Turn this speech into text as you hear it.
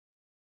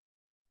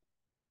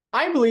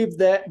I believe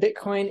that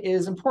Bitcoin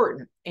is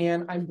important.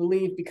 And I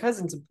believe because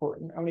it's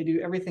important, I'm going to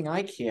do everything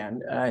I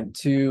can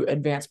to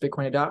advance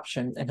Bitcoin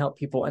adoption and help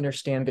people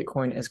understand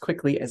Bitcoin as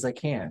quickly as I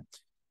can.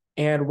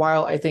 And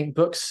while I think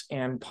books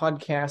and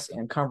podcasts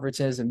and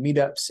conferences and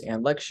meetups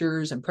and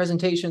lectures and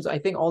presentations, I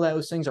think all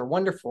those things are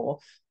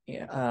wonderful.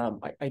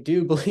 I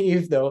do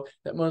believe, though,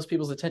 that most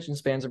people's attention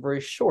spans are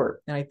very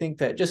short. And I think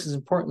that just as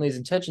importantly as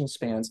attention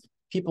spans,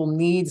 people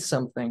need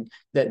something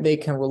that they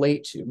can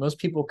relate to. Most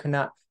people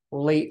cannot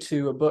relate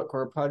to a book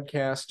or a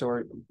podcast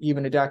or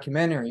even a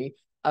documentary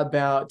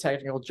about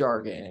technical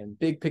jargon and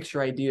big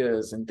picture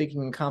ideas and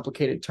thinking in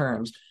complicated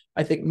terms.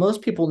 I think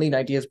most people need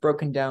ideas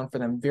broken down for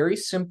them very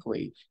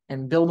simply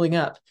and building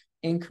up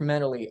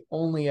incrementally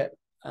only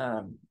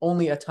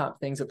atop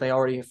things that they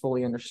already have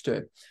fully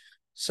understood.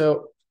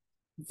 So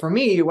for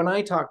me, when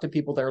I talk to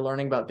people that are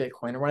learning about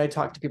Bitcoin, or when I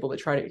talk to people that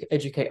try to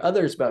educate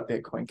others about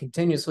Bitcoin,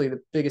 continuously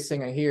the biggest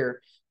thing I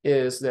hear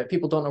is that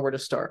people don't know where to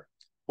start,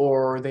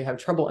 or they have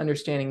trouble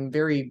understanding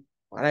very,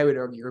 what I would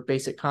argue, are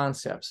basic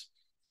concepts.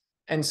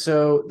 And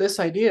so this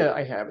idea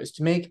I have is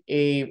to make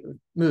a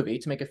movie,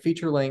 to make a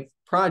feature-length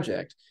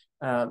project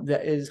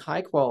that is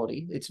high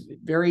quality. It's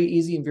very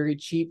easy and very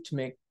cheap to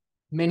make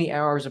many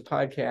hours of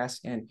podcasts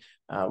and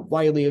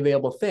widely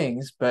available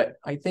things. But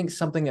I think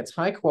something that's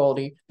high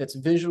quality, that's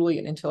visually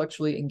and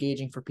intellectually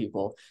engaging for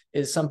people,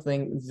 is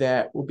something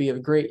that will be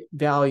of great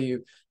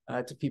value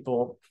to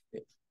people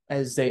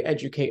as they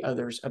educate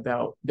others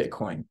about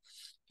Bitcoin.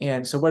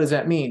 And so, what does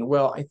that mean?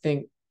 Well, I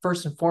think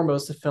first and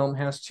foremost, the film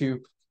has to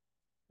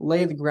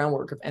lay the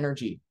groundwork of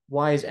energy.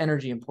 Why is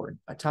energy important?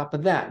 On top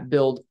of that,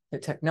 build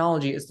that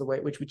technology is the way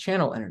at which we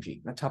channel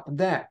energy. On top of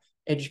that,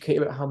 educate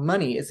about how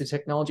money is the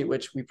technology at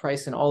which we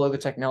price in all other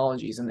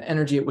technologies and the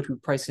energy at which we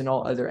price in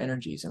all other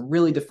energies, and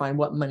really define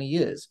what money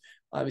is.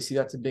 Obviously,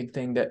 that's a big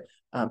thing that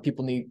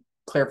people need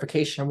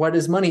clarification. What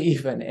is money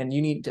even? And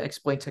you need to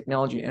explain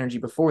technology and energy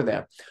before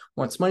that.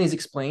 Once money is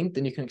explained,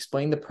 then you can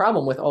explain the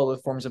problem with all the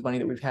forms of money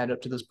that we've had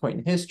up to this point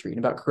in history and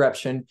about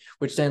corruption,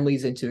 which then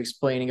leads into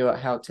explaining about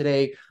how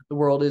today the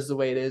world is the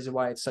way it is and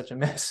why it's such a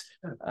mess,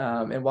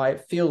 and why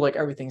it feels like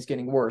everything's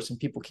getting worse and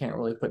people can't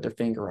really put their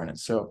finger on it.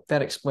 So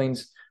that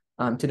explains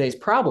today's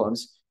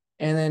problems.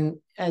 And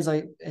then, as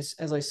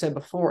I said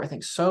before, I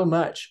think so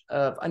much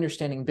of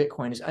understanding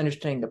Bitcoin is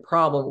understanding the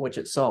problem which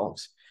it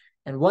solves.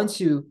 And once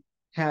you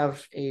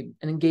have an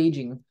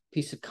engaging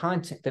piece of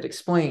content that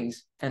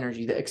explains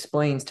energy, that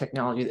explains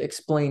technology, that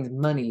explains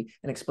money,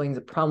 and explains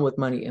the problem with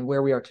money and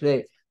where we are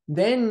today,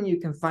 then you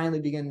can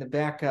finally begin to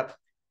back up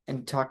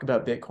and talk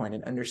about Bitcoin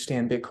and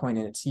understand Bitcoin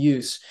and its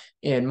use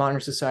in modern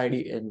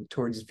society and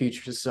towards the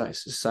future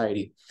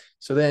society.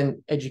 So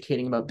then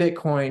educating about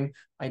Bitcoin,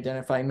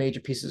 identifying major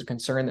pieces of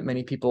concern that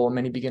many people,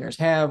 many beginners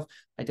have,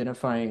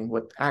 identifying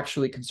what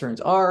actually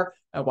concerns are,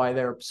 and why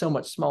they're so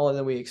much smaller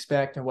than we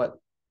expect, and what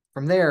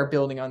from there,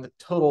 building on the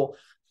total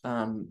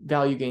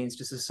value gains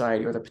to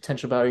society, or the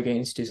potential value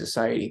gains to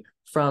society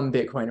from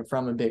Bitcoin and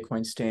from a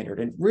Bitcoin standard,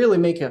 and really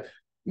make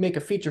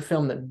a feature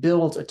film that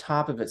builds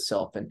atop of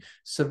itself and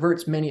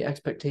subverts many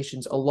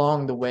expectations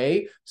along the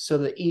way, so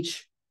that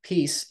each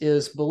piece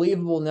is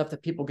believable enough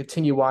that people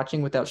continue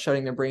watching without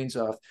shutting their brains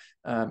off,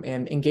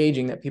 and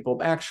engaging, that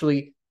people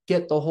actually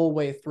get the whole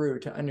way through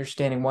to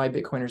understanding why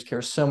Bitcoiners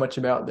care so much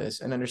about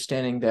this, and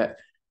understanding that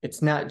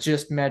it's not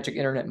just magic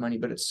internet money,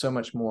 but it's so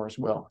much more as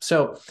well.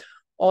 So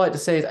all I have to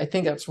say is I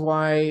think that's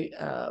why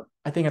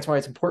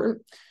it's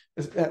important.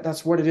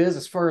 That's what it is.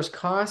 As far as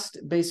cost,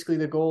 basically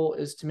the goal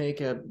is to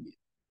make a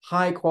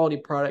high quality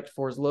product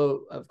for as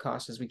low of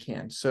cost as we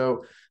can.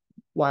 So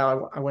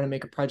while I want to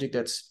make a project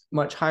that's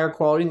much higher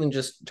quality than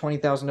just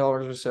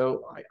 $20,000 or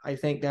so, I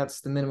think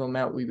that's the minimum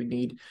amount we would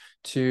need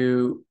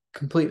to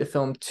complete the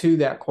film to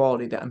that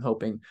quality that I'm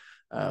hoping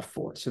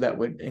for. So that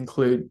would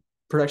include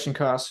production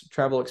costs,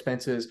 travel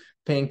expenses,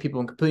 paying people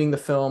and completing the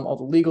film, all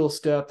the legal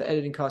stuff, the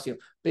editing costs,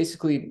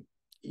 basically,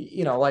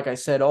 like I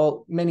said,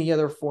 many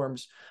other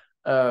forms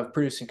of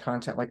producing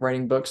content, like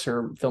writing books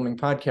or filming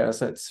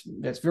podcasts.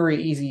 That's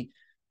very easy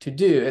to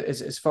do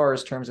as far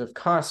as terms of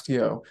cost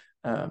go.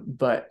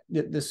 But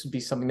this would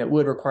be something that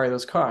would require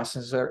those costs.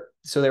 And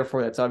so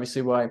therefore, that's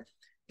obviously why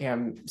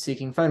I'm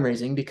seeking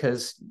fundraising,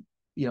 because,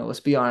 let's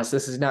be honest,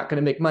 this is not going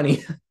to make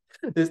money.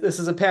 This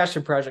is a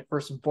passion project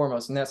first and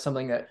foremost, and that's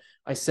something that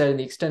I said in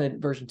the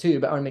extended version too.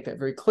 But I want to make that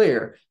very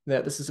clear,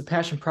 that this is a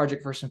passion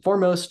project first and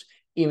foremost.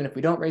 Even if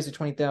we don't raise the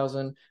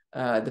 20,000,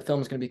 the film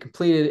is going to be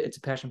completed. It's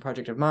a passion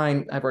project of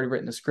mine. I've already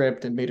written the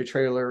script and made a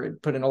trailer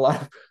and put in a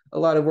lot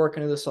of work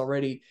into this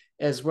already,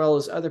 as well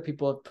as other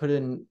people have put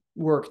in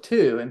work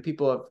too, and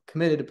people have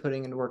committed to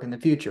putting in work in the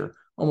future.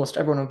 Almost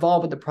everyone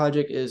involved with the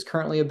project is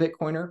currently a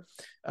Bitcoiner.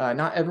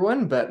 Not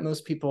everyone, but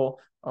most people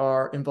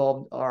are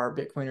involved are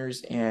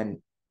Bitcoiners, and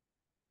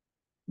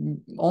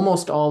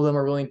almost all of them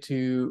are willing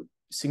to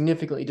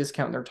significantly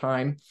discount their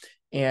time,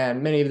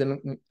 and many of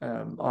them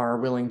are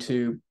willing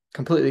to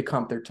completely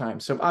comp their time.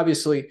 So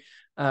obviously,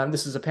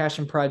 this is a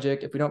passion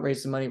project. If we don't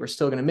raise the money, we're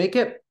still going to make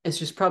it. It's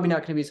just probably not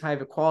going to be as high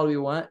of a quality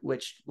we want,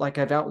 which, like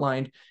I've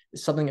outlined,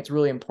 is something that's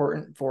really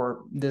important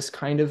for this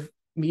kind of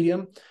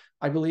medium.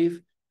 I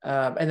believe.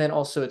 And then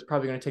also it's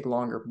probably going to take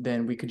longer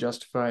than we could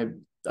justify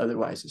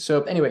otherwise.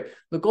 So anyway,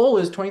 the goal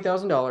is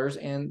 $20,000,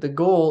 and the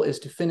goal is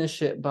to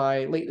finish it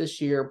by late this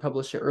year,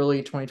 publish it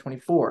early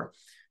 2024.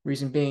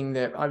 Reason being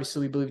that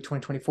obviously we believe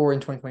 2024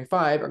 and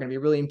 2025 are going to be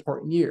really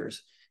important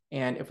years.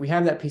 And if we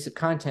have that piece of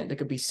content that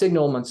could be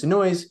signal amongst the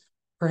noise,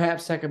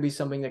 perhaps that could be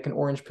something that can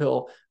orange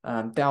pill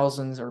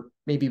thousands or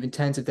maybe even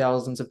tens of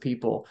thousands of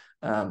people,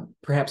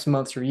 perhaps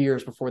months or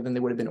years before then they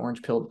would have been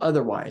orange pilled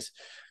otherwise.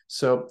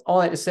 So all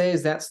I have to say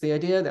is that's the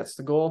idea, that's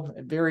the goal.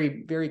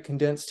 Very, very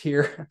condensed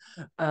here.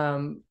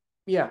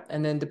 Yeah,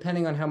 and then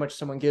depending on how much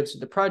someone gives to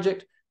the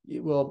project,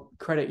 it will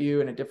credit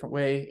you in a different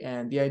way.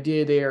 And the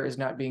idea there is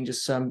not being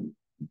just some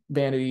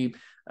vanity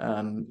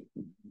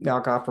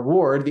knockoff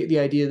reward. The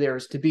idea there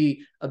is to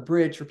be a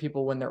bridge for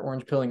people when they're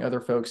orange pilling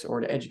other folks,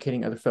 or to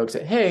educating other folks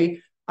that,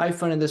 hey, I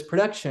funded this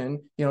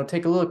production,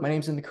 take a look, my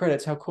name's in the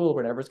credits, how cool,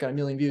 whatever, it's got 1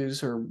 million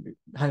views or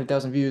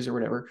 100,000 views or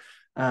whatever.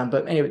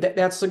 But anyway,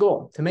 that's the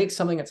goal, to make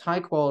something that's high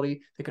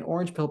quality, that can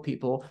orange pill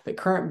people, that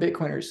current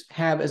Bitcoiners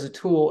have as a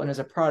tool and as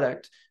a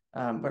product,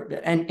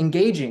 and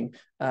engaging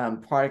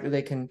product that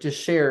they can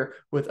just share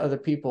with other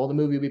people. The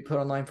movie will be put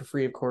online for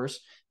free, of course.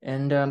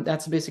 And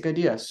that's the basic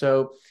idea.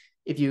 So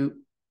if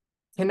you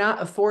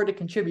cannot afford to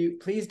contribute,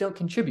 please don't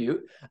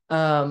contribute.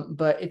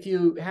 But if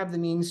you have the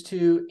means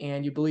to,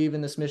 and you believe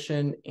in this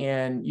mission,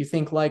 and you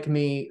think like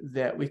me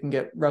that we can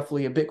get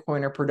roughly a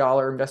Bitcoiner per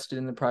dollar invested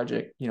in the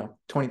project,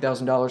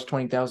 $20,000,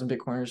 20,000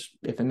 Bitcoiners,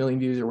 if 1 million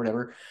views or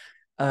whatever,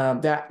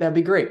 that'd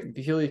be great. If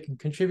you feel you can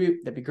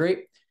contribute, that'd be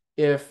great.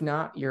 If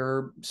not,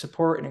 your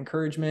support and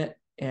encouragement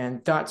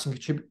and thoughts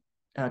and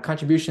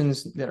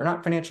contributions that are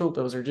not financial,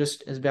 those are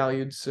just as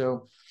valued.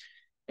 So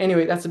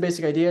anyway, that's the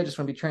basic idea. Just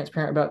want to be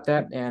transparent about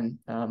that. And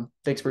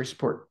thanks for your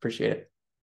support. Appreciate it.